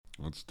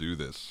Let's do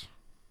this.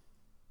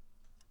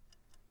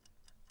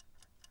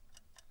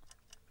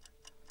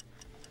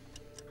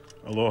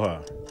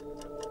 Aloha.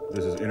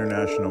 This is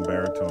international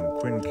baritone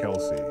Quinn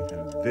Kelsey,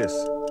 and this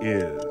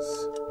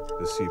is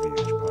the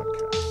CVH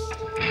Podcast.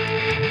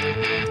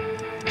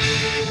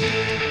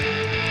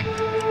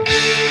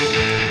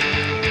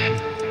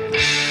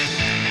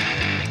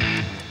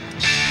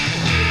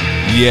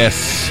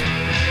 Yes.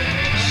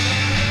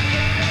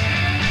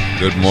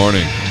 Good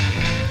morning.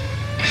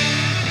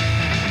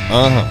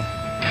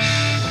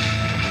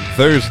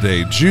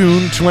 Thursday,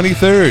 June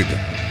 23rd.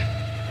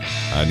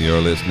 And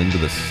you're listening to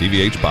the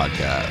CVH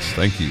Podcast.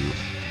 Thank you.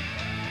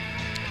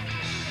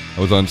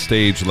 I was on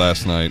stage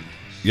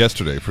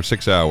yesterday, for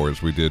 6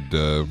 hours. We did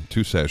 2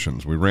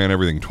 sessions. We ran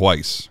everything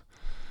twice.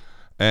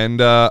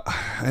 And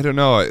I don't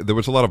know, there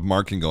was a lot of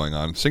marking going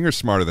on. Singer's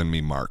smarter than me,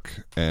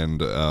 Mark.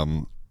 And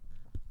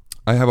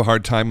I have a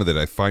hard time with it.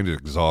 I find it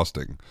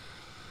exhausting.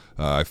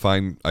 I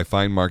find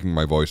marking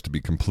my voice to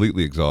be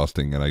completely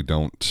exhausting, and I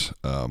don't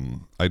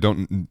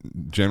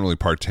generally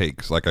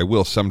partake. Like I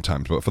will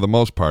sometimes, but for the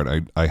most part,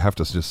 I have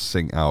to just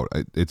sing out.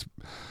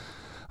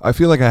 I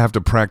feel like I have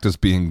to practice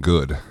being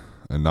good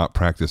and not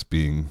practice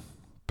being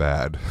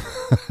bad.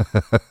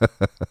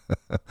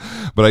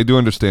 But I do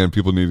understand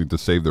people needing to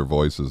save their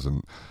voices,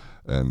 and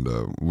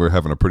we're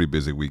having a pretty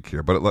busy week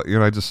here. But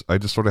I just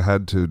sort of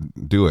had to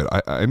do it.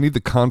 I need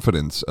the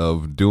confidence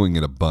of doing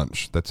it a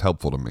bunch. That's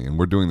helpful to me, and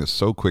we're doing this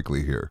so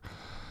quickly here.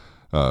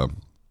 I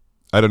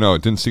don't know.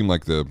 It didn't seem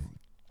like I've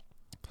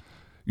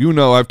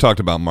talked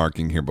about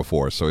marking here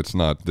before, so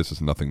this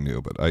is nothing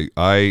new. But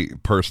I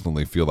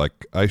personally feel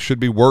like I should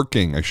be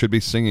working. I should be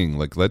singing.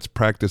 Like, let's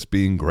practice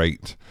being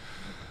great.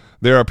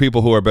 There are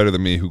people who are better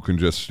than me who can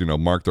just,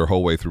 mark their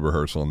whole way through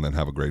rehearsal and then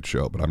have a great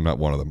show, but I'm not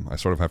one of them. I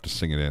sort of have to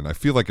sing it in. I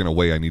feel like in a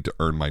way I need to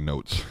earn my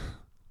notes.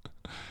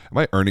 Am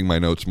I earning my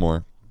notes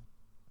more?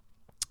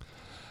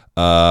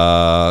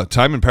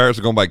 Time in Paris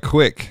is going by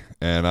quick,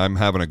 and I'm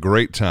having a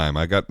great time.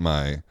 I got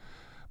my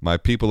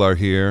people are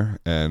here,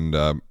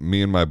 and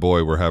me and my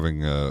boy, we're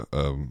having an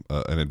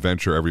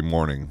adventure every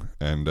morning,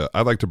 and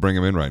I'd like to bring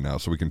him in right now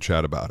so we can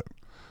chat about it.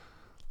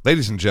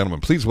 Ladies and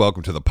gentlemen, please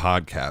welcome to the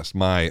podcast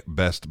my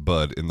best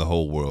bud in the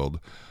whole world,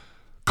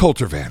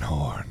 Colter Van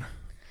Horn.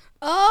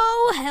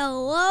 Oh,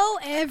 hello,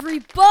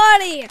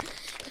 everybody.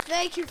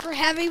 Thank you for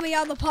having me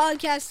on the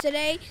podcast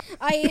today.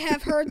 I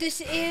have heard this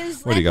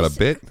is... What, you got a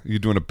bit? You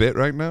doing a bit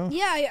right now?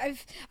 Yeah,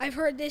 I've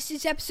heard this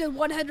is episode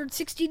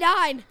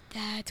 169.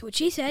 That's what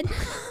she said.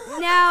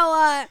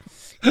 Now,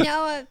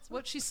 That's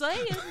what she's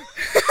saying.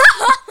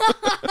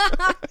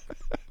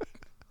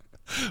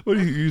 What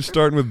are you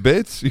starting with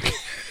bits?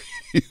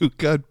 You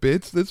got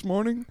bits this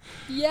morning?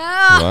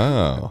 Yeah.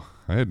 Wow.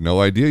 I had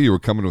no idea you were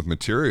coming with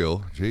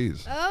material.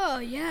 Jeez. Oh,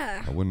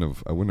 yeah. I wouldn't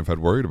have had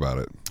worried about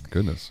it.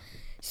 Goodness.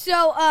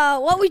 So,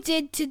 what we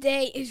did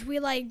today is we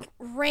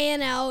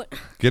ran out.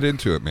 Get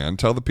into it, man.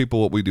 Tell the people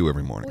what we do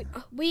every morning.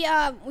 We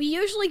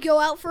usually go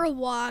out for a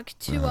walk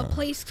to a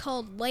place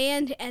called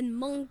Land and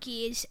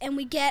Monkeys, and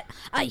we get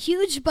a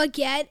huge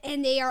baguette,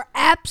 and they are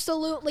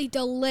absolutely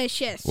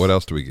delicious. What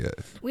else do we get?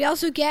 We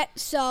also get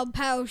some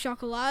pain au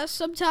chocolat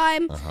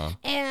sometime,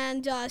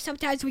 and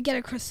sometimes we get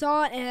a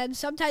croissant, and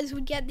sometimes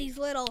we get these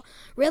little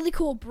really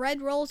cool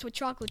bread rolls with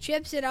chocolate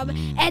chips in them.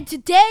 And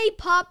today,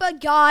 Papa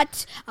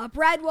got a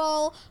bread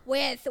roll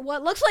with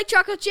what looks like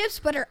chocolate chips,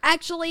 but are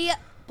actually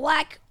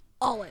black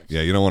olives.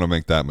 Yeah, you don't want to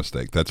make that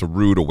mistake. That's a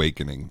rude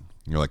awakening.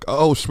 You're like,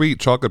 oh,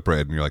 sweet chocolate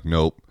bread. And you're like,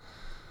 nope,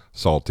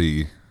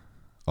 salty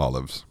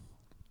olives.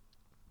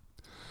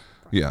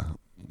 Yeah.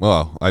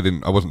 Well, I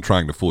wasn't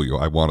trying to fool you.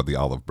 I wanted the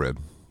olive bread.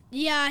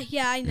 Yeah,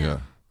 I know. Yeah.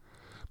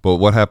 But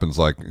what happens,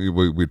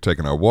 we're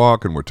taking our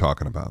walk, and we're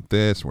talking about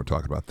this, and we're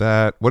talking about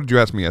that. What did you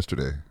ask me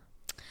yesterday?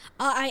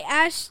 I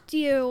asked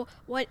you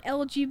what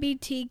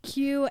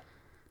LGBTQA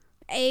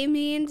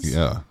means.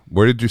 Yeah.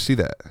 Where did you see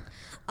that?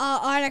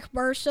 On a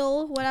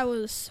commercial when I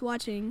was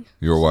watching.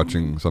 You were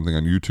watching something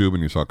on YouTube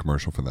and you saw a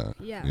commercial for that.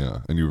 Yeah. Yeah.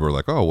 And you were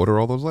like, oh, what are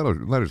all those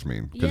letters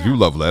mean? Because Yeah. you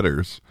love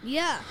letters.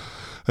 Yeah.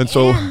 And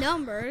so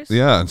numbers.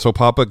 Yeah, and so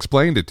Papa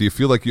explained it. Do you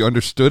feel like you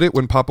understood it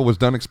when Papa was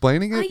done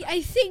explaining it?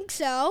 I think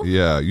so.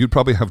 Yeah, you'd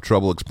probably have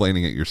trouble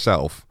explaining it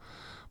yourself.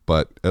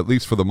 But at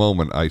least for the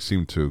moment, I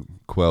seem to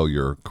quell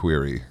your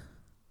query.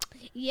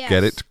 Yes.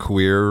 Get it?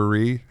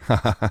 Query?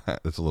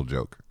 That's a little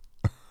joke.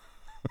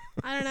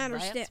 I don't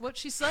understand. That's what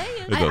she's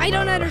saying. I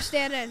don't matter.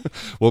 understand it.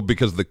 Well,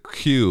 because the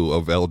Q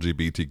of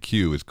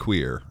LGBTQ is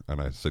queer, and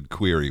I said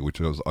query,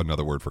 which is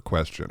another word for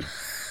question.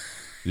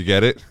 You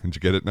get it? Did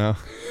you get it now?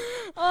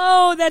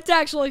 Oh, that's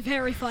actually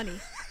very funny.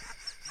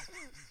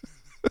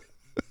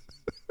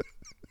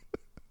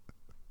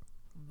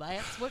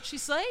 That's what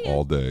she's saying.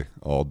 All day.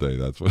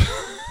 That's what.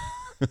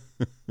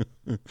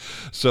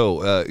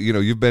 So,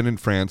 you've been in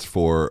France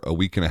for a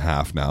week and a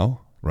half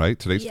now, right?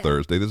 Today's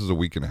Thursday. This is a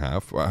week and a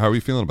half. How are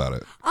you feeling about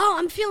it? Oh,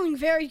 I'm feeling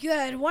very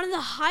good. One of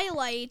the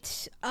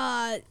highlights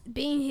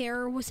being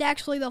here was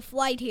actually the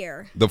flight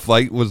here. The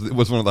flight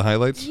was one of the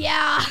highlights?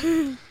 Yeah.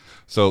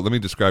 So let me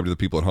describe to the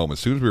people at home. As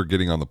soon as we were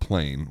getting on the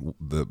plane,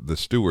 the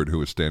steward who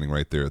was standing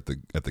right there at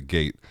the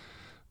gate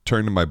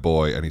turned to my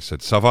boy and he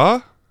said, "Ça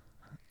va?"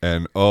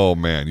 And oh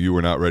man, you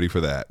were not ready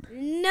for that.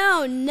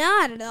 No,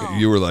 not at all.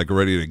 You were like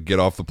ready to get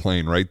off the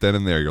plane right then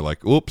and there. You're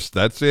like, "Oops,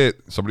 that's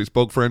it. Somebody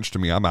spoke French to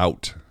me. I'm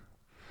out."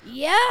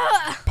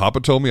 Yeah. Papa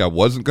told me I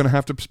wasn't going to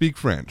have to speak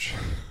French.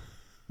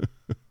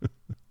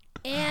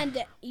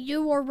 And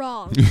you were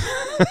wrong.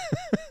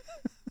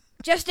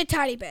 Just a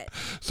tiny bit.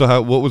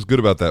 So what was good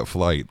about that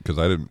flight? Because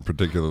I didn't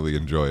particularly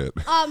enjoy it.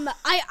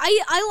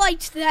 I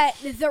liked that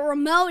the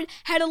remote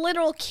had a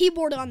little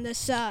keyboard on the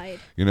side.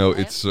 You know,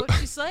 That's it's what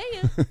she's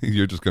saying.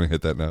 you're just going to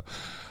hit that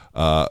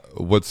now.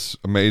 What's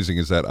amazing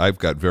is that I've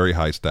got very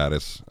high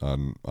status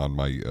on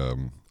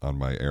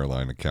my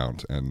airline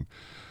account,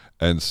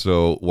 and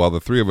so while the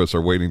three of us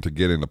are waiting to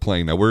get in the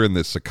plane, now we're in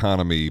this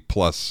economy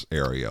plus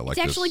area, like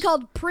It's actually this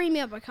called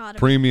premium economy.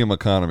 premium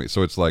economy.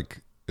 So it's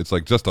like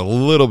just a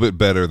little bit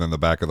better than the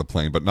back of the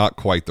plane, but not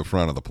quite the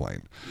front of the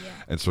plane. Yeah.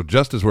 And so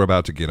just as we're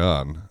about to get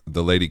on,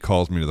 the lady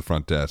calls me to the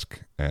front desk,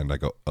 and I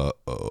go,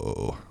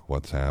 "Uh-oh,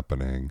 what's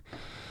happening?"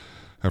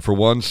 And for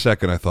 1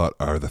 second, I thought,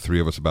 are the three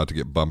of us about to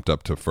get bumped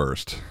up to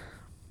first?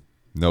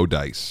 No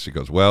dice. She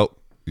goes, "Well,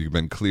 you've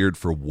been cleared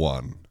for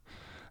one."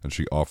 And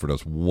she offered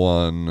us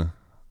one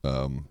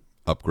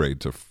upgrade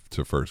to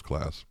first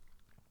class.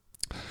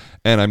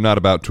 And I'm not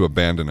about to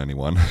abandon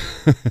anyone.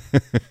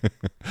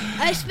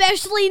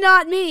 Especially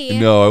not me.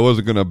 No, I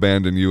wasn't going to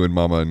abandon you and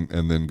Mama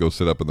and then go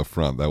sit up in the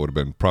front. That would have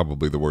been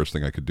probably the worst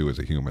thing I could do as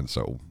a human.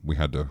 So we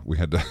had to we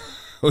had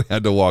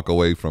to walk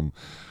away from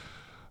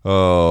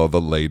the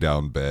lay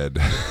down bed.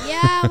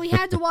 Yeah, we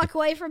had to walk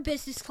away from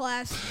business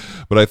class.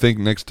 But I think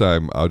next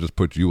time I'll just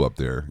put you up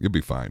there. You'll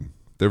be fine.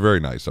 They're very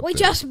nice up Wait,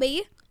 there. just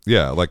me?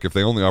 Yeah, like if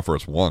they only offer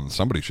us one,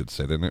 somebody should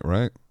sit in it,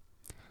 right?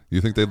 You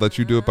think they'd let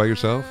you do it by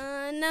yourself?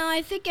 No,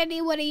 I think I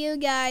need one of you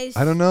guys.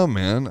 I don't know,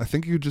 man. I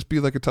think you'd just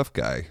be like a tough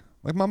guy.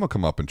 Like Mama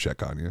come up and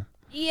check on you.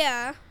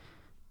 Yeah.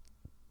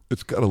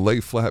 It's got a lay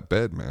flat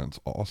bed, man. It's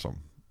awesome.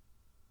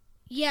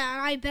 Yeah,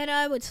 I bet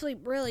I would sleep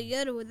really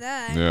good with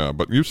that. Yeah,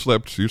 but you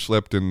slept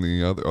in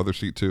the other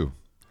seat too.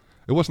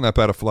 It wasn't that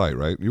bad a flight,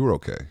 right? You were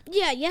okay.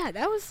 Yeah,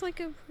 that was like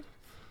a...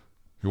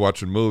 You're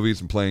watching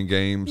movies and playing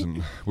games, and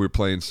we were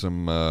playing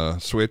some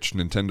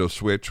Nintendo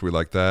Switch. We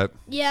like that.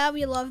 Yeah,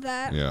 we love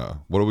that. Yeah.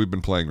 What have we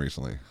been playing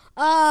recently?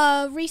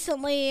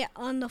 Recently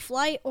on the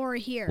flight or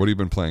here? What have you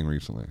been playing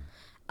recently?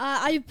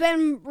 I've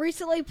been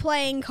recently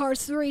playing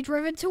Cars 3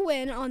 Driven to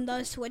Win on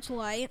the Switch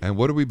Lite. And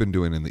what have we been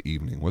doing in the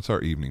evening? What's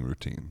our evening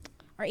routine?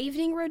 Our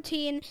evening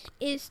routine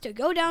is to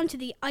go down to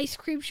the ice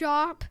cream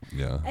shop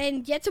Yeah.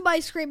 and get some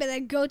ice cream and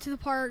then go to the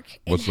park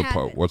and What's the have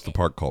park? it. What's the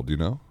park called? Do you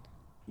know?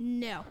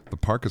 No. The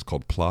park is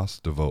called Place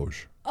de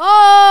Vosges.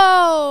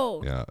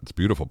 Oh! Yeah, it's a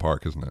beautiful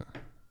park, isn't it?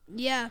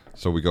 Yeah.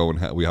 So we go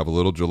and we have a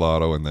little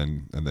gelato, and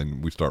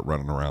then we start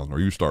running around, or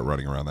you start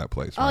running around that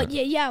place. Oh, Right?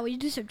 yeah, we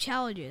do some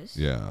challenges.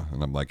 Yeah,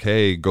 and I'm like,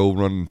 hey, go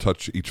run and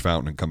touch each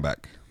fountain and come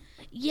back.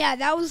 Yeah,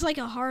 that was like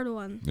a hard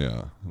one.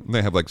 Yeah, and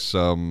they have like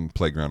some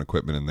playground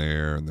equipment in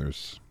there, and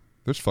there's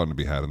fun to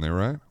be had in there,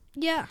 right?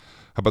 Yeah.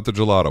 How about the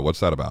gelato?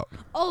 What's that about?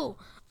 Oh,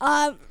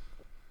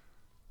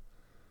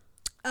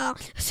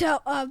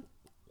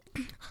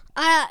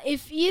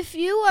 if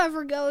you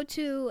ever go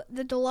to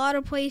the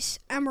gelato place,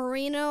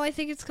 Amarino, I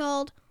think it's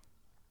called,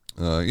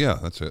 Yeah,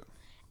 that's it.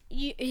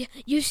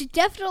 you should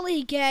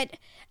definitely get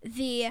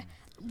the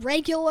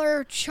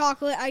regular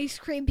chocolate ice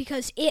cream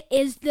because it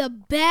is the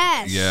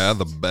best. Yeah,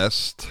 the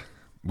best.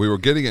 We were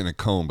getting it in a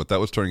cone, but that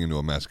was turning into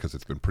a mess because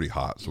it's been pretty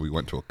hot. So we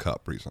went to a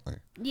cup recently.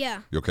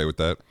 Yeah. You okay with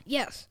that?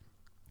 Yes.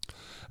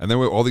 And then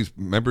all these,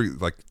 remember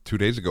like 2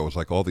 days ago, it was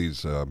like all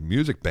these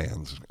music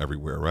bands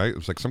everywhere, right? It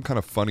was like some kind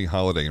of funny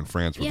holiday in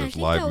France where Yeah, I there's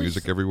think live that was-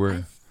 music everywhere.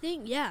 I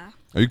think, yeah.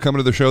 Are you coming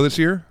to the show this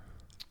year?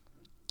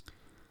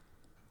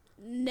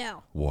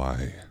 No.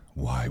 Why?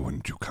 Why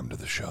wouldn't you come to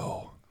the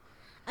show?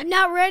 I'm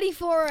not ready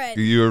for it.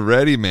 You're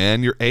ready,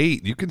 man. You're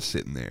 8. You can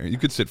sit in there. You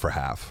could sit for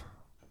half.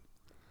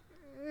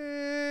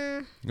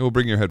 We'll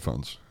bring your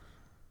headphones.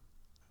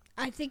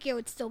 I think it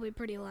would still be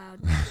pretty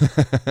loud.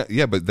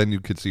 Yeah, but then you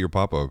could see your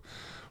papa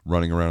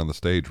running around on the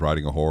stage,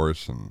 riding a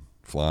horse and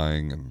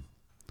flying and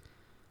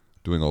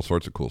doing all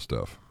sorts of cool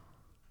stuff.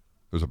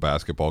 There's a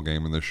basketball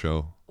game in this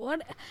show.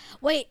 What?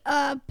 Wait,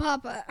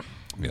 Papa.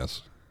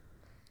 Yes.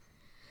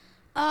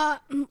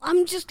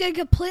 I'm just gonna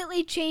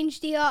completely change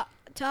the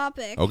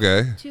topic.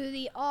 Okay. To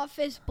the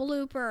Office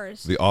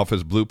bloopers. The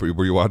Office blooper.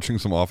 Were you watching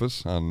some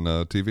Office on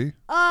TV?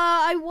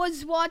 I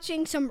was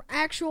watching some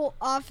actual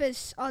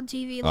Office on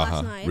TV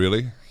last night.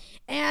 Really?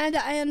 And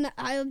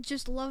I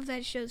just love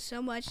that show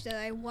so much that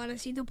I want to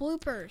see the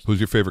bloopers. Who's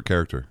your favorite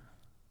character?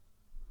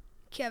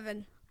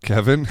 Kevin.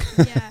 Kevin?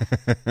 Yeah.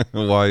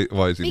 Why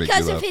is he Because making you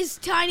of laugh? his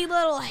tiny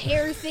little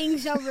hair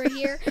things over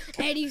here,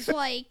 and he's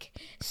like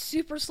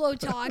super slow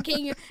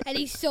talking, and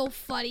he's so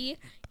funny.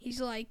 He's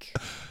like,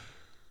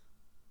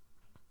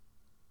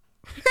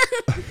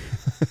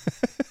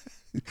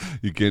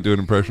 You can't do an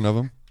impression of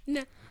him?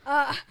 no.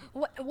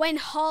 When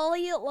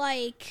Holly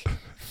like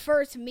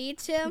first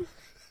meets him,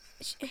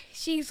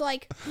 she's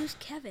like, "Who's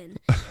Kevin?"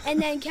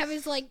 And then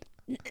Kevin's like,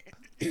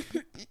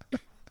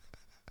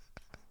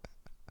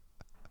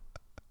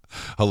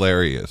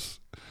 Hilarious.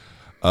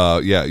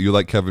 Yeah, you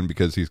like Kevin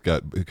because he's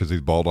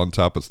bald on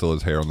top but still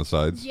has hair on the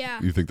sides? Yeah.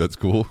 You think that's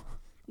cool?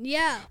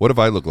 "Yeah." What if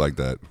I look like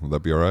that? Would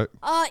that be all right?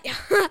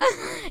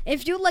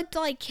 If you looked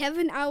like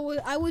Kevin, I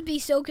would be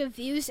so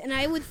confused, and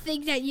I would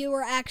think that you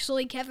were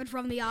actually Kevin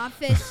from The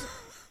Office.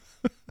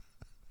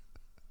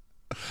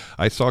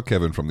 I saw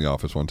Kevin from The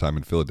Office one time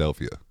in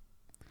Philadelphia.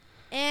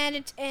 And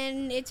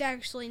it's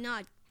actually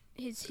not.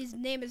 His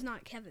name is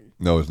not Kevin.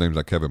 No, his name's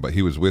not Kevin, but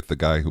he was with the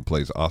guy who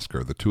plays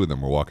Oscar. The two of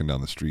them were walking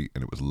down the street,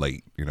 and it was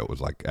late. It was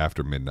like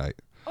after midnight.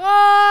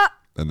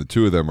 And the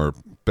two of them are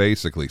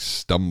basically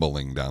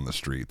stumbling down the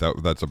street.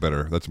 That's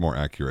a more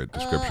accurate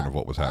description of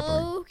what was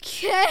happening.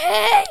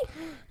 Okay.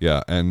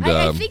 Yeah, and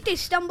I think they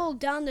stumbled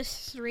down the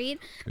street.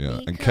 yeah,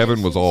 and because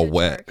Kevin was he's all a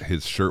wet. jerk.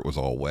 His shirt was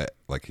all wet,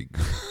 like he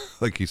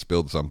like he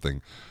spilled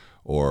something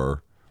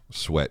or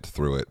sweat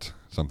through it,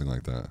 something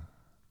like that.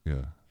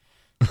 Yeah.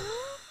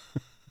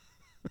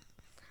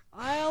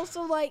 I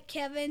also like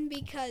Kevin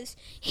because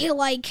he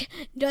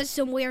does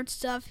some weird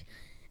stuff.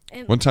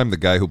 And One time, the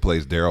guy who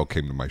plays Daryl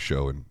came to my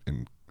show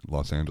in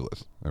Los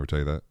Angeles. Ever tell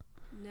you that?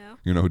 no,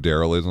 You know who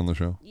Daryl is on the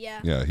show?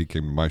 yeah, Yeah, he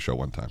came to my show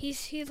one time.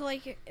 he's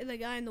like the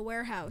guy in the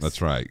warehouse.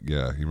 That's right.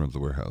 Yeah, he runs the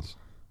warehouse.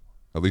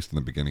 At least in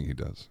the beginning, he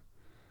does.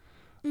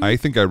 I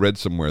think I read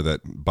somewhere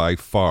that by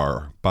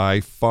far,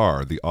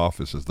 The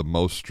Office is the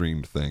most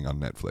streamed thing on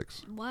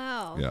Netflix.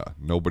 Wow. Yeah,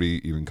 nobody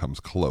even comes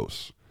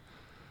close.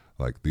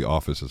 Like, The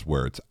Office is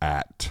where it's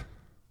at.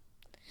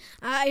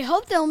 I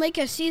hope they'll make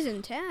a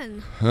season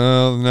 10.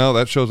 No,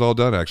 that show's all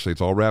done, actually.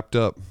 It's all wrapped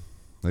up.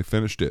 They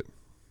finished it.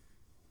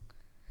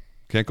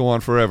 Can't go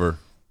on forever.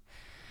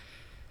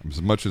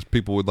 As much as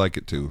people would like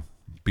it to.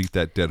 Beat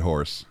that dead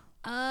horse.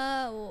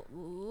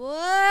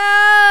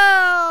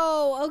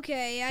 Whoa.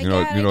 Okay, I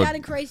got a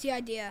crazy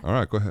idea. All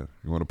right, go ahead.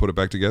 You want to put it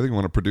back together? You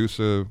want to produce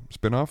a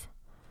spinoff?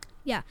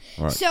 Yeah.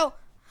 All right. So,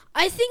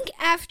 I think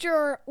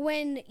after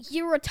when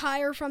you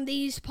retire from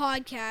these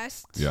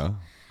podcasts, Yeah.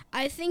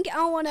 I think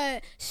I want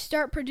to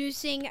start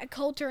producing a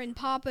Coulter and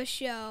Papa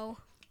show.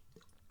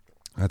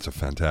 That's a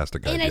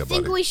fantastic And idea, I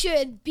think buddy. we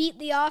should beat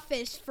The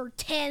Office for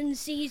 10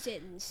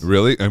 seasons.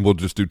 Really? And we'll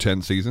just do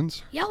 10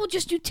 seasons? Yeah, we'll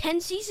just do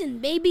 10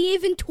 seasons, maybe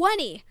even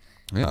 20.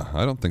 Yeah,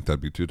 I don't think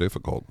that'd be too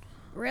difficult.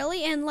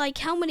 Really? And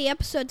how many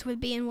episodes would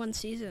be in one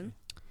season?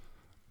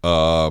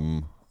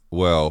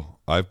 Well,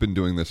 I've been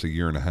doing this a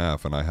year and a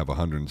half, and I have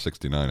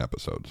 169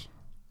 episodes.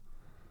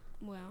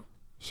 Wow.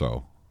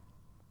 So,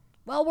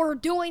 Well, we're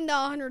doing the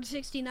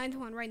 169th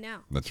one right now.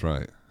 that's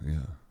right.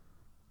 Yeah.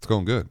 It's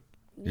going good.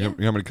 Yeah. You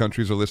know how many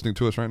countries are listening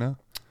to us right now?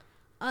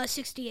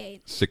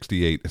 68.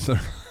 68.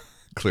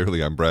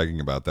 Clearly, I'm bragging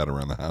about that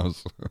around the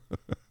house.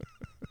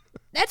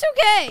 That's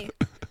okay.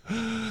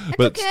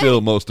 But okay.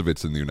 still, most of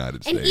it's in the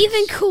United And States.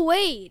 even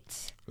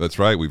Kuwait. That's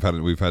right. We've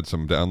had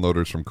some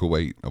downloaders from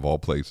Kuwait, of all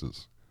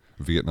places.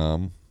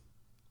 Vietnam.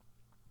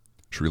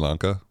 Sri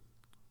Lanka.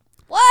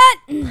 What?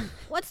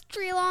 What's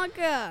Sri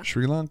Lanka?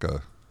 Sri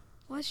Lanka.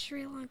 What's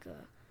Sri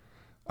Lanka?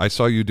 I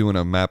saw you doing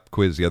a map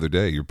quiz the other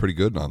day. You're pretty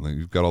good on that.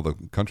 You've got all the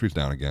countries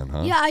down again,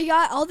 huh? Yeah, I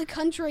got all the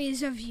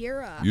countries of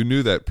Europe. You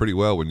knew that pretty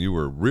well when you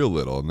were real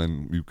little, and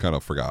then you kind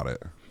of forgot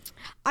it.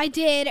 I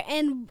did,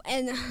 and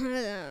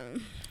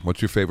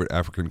What's your favorite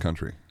African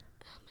country?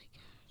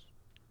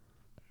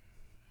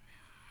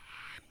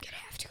 I'm gonna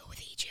have to go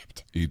with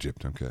Egypt.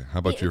 Egypt, okay. How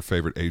about your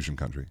favorite Asian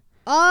country?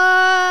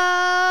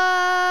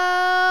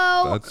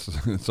 Oh,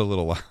 It's a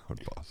little loud,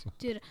 boss.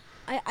 dude,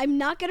 I'm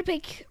not gonna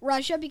pick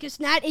Russia because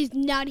that is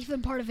not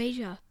even part of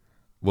Asia.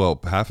 Well,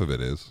 half of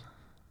it is.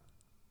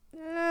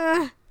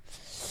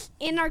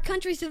 In our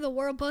countries of the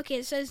world book,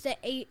 it says that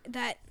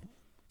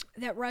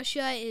that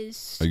Russia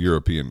is. A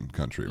European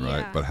country, right?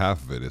 Yeah. But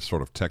half of it is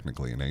sort of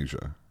technically in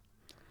Asia.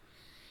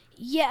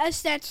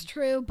 Yes, that's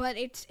true, but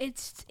it's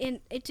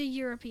a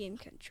European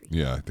country,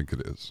 Yeah, I think it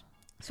is.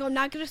 so I'm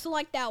not gonna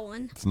select that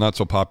one. It's not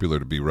so popular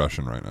to be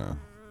Russian right now.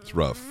 It's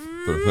rough.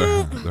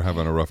 They're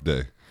having a rough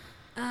day.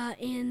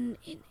 In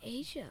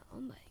Asia,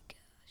 oh my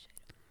gosh,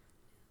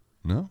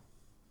 No?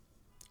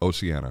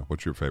 Oceania,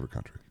 what's your favorite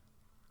country?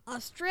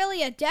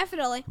 Australia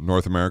definitely.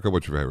 North America,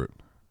 what's your favorite?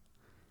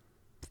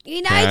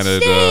 United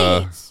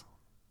Canada. States.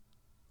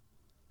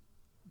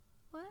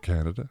 What?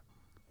 Canada?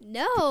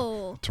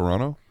 No,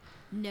 Toronto?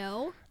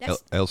 no,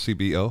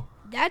 LCBO?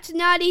 that's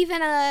not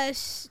even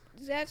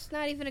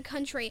a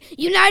country.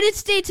 United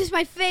States is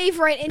my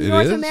favorite in It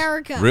North is?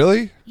 America.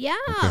 Really? Yeah.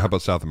 Okay, how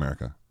about South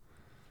America?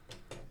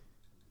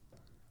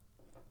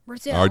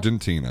 Brazil.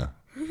 Argentina.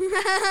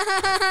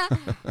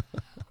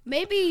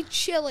 Maybe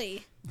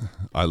Chile.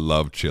 I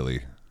love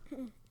Chile.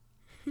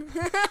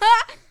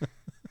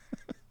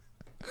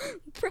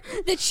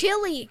 The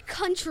Chile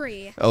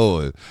country.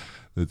 Oh,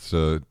 it's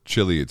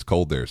Chile. It's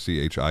cold there.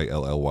 Chilly.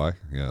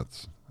 Yeah,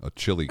 it's a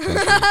chilly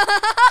country.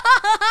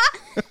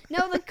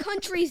 No, the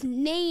country's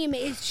name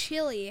is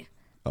Chile.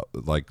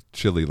 Like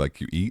chili, like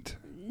you eat?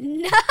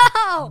 No.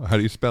 How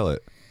do you spell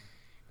it?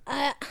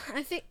 I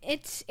think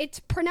it's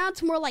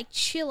pronounced more like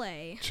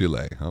Chile.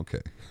 Chile.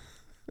 Okay.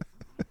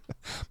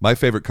 My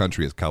favorite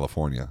country is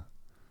California.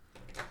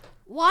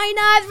 Why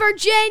not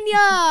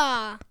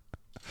Virginia?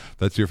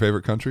 That's your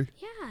favorite country?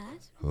 Yeah.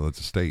 Well, it's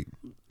a state.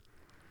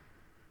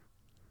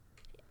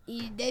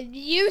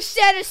 You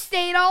said a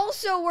state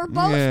also. We're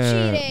both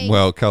cheating.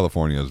 Well,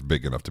 California is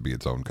big enough to be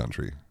its own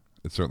country.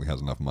 It certainly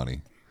has enough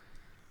money.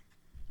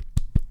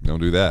 Don't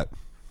do that.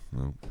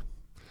 No.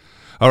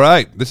 All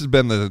right. This has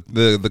been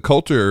the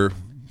Coulter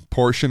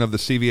portion of the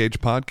CVH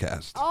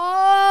podcast.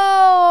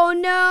 Oh,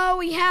 no.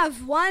 We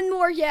have one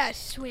more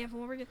guest.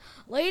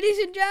 Ladies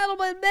and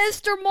gentlemen,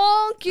 Mr.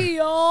 Monkey.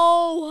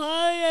 Oh,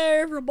 hi,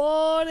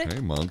 everybody.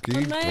 Hey, Monkey.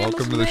 My name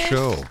Welcome is to the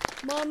show.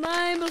 My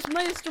name is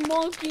Mr.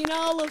 Monkey, and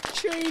I love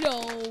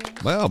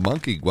Cheetos. Well,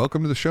 Monkey,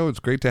 welcome to the show. It's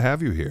great to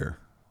have you here.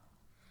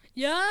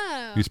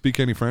 Yeah. You speak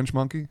any French,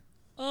 Monkey?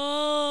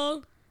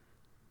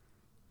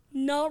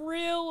 Not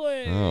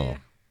really. Oh.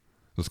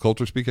 Does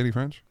Coulter speak any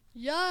French?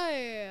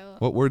 Yeah.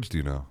 What words do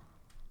you know?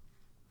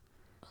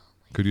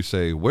 Could you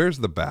say, where's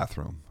the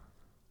bathroom?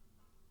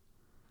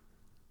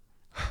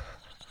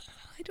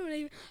 I don't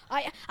even.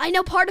 I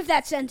know part of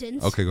that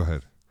sentence. Okay, go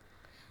ahead.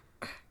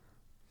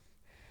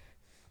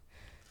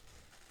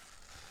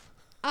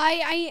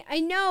 I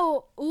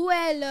know où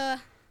est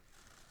le.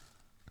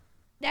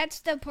 That's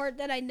the part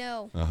that I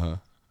know. Uh-huh.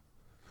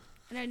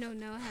 And I don't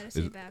know how to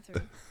say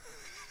bathroom.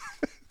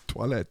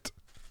 Toilette.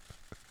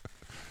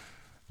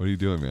 What are you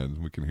doing,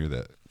 man? We can hear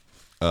that.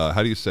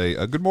 How do you say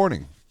good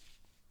morning?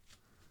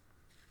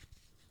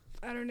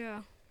 I don't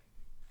know.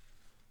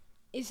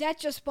 Is that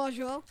just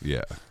bonjour?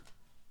 Yeah.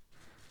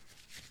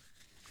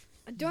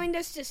 I'm doing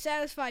this to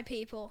satisfy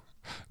people.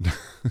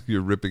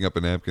 You're ripping up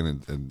a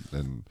napkin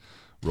and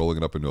rolling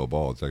it up into a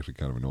ball. It's actually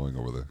kind of annoying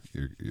over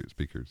your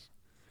speakers.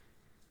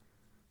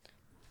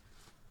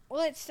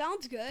 Well, it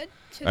sounds good.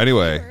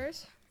 Anyway,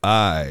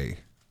 I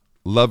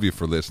love you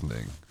for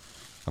listening.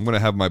 I'm going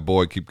to have my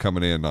boy keep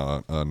coming in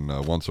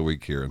on once a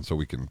week here, and so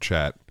we can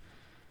chat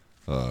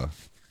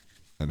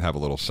and have a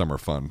little summer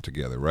fun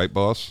together. Right,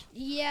 boss?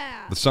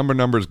 Yeah. The summer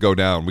numbers go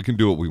down. We can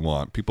do what we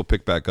want. People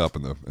pick back up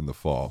in the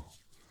fall.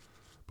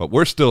 But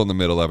we're still in the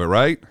middle of it,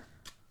 right?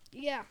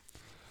 Yeah.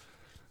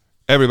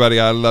 Everybody,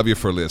 I love you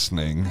for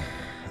listening.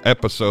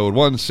 Episode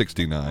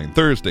 169,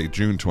 Thursday,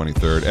 June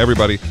 23rd.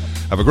 Everybody,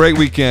 have a great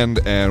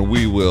weekend, and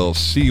we will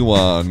see you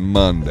on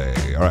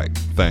Monday. All right.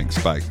 Thanks.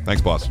 Bye.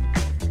 Thanks, boss.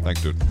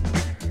 Thanks, dude.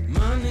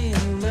 Money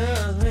and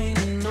love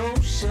ain't no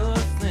sure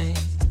thing.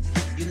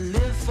 You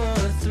live for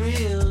a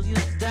thrill, you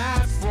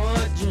die for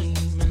a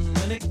dream. And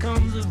when it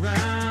comes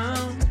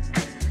around,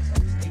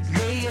 you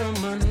lay your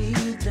money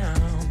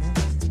down.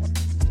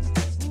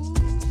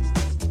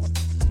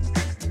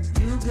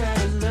 You got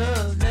a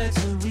love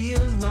that's a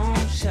real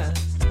long shot.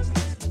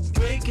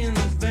 Breaking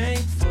the bank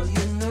for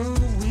your new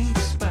weak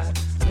spot.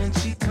 When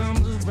she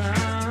comes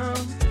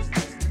around,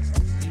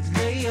 you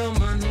lay your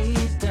money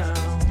down.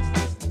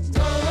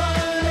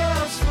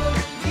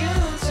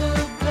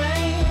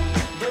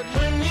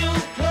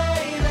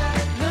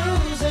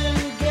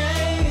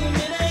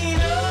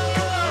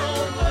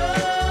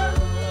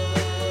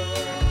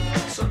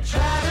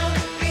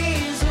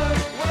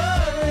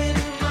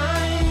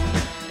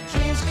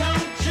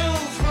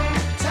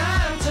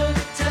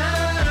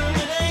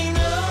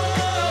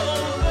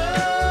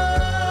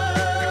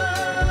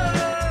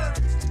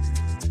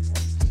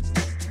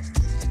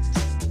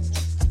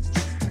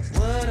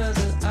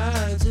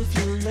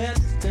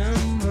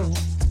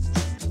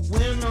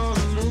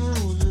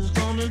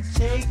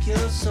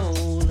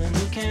 Soul and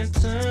you can't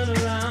turn around.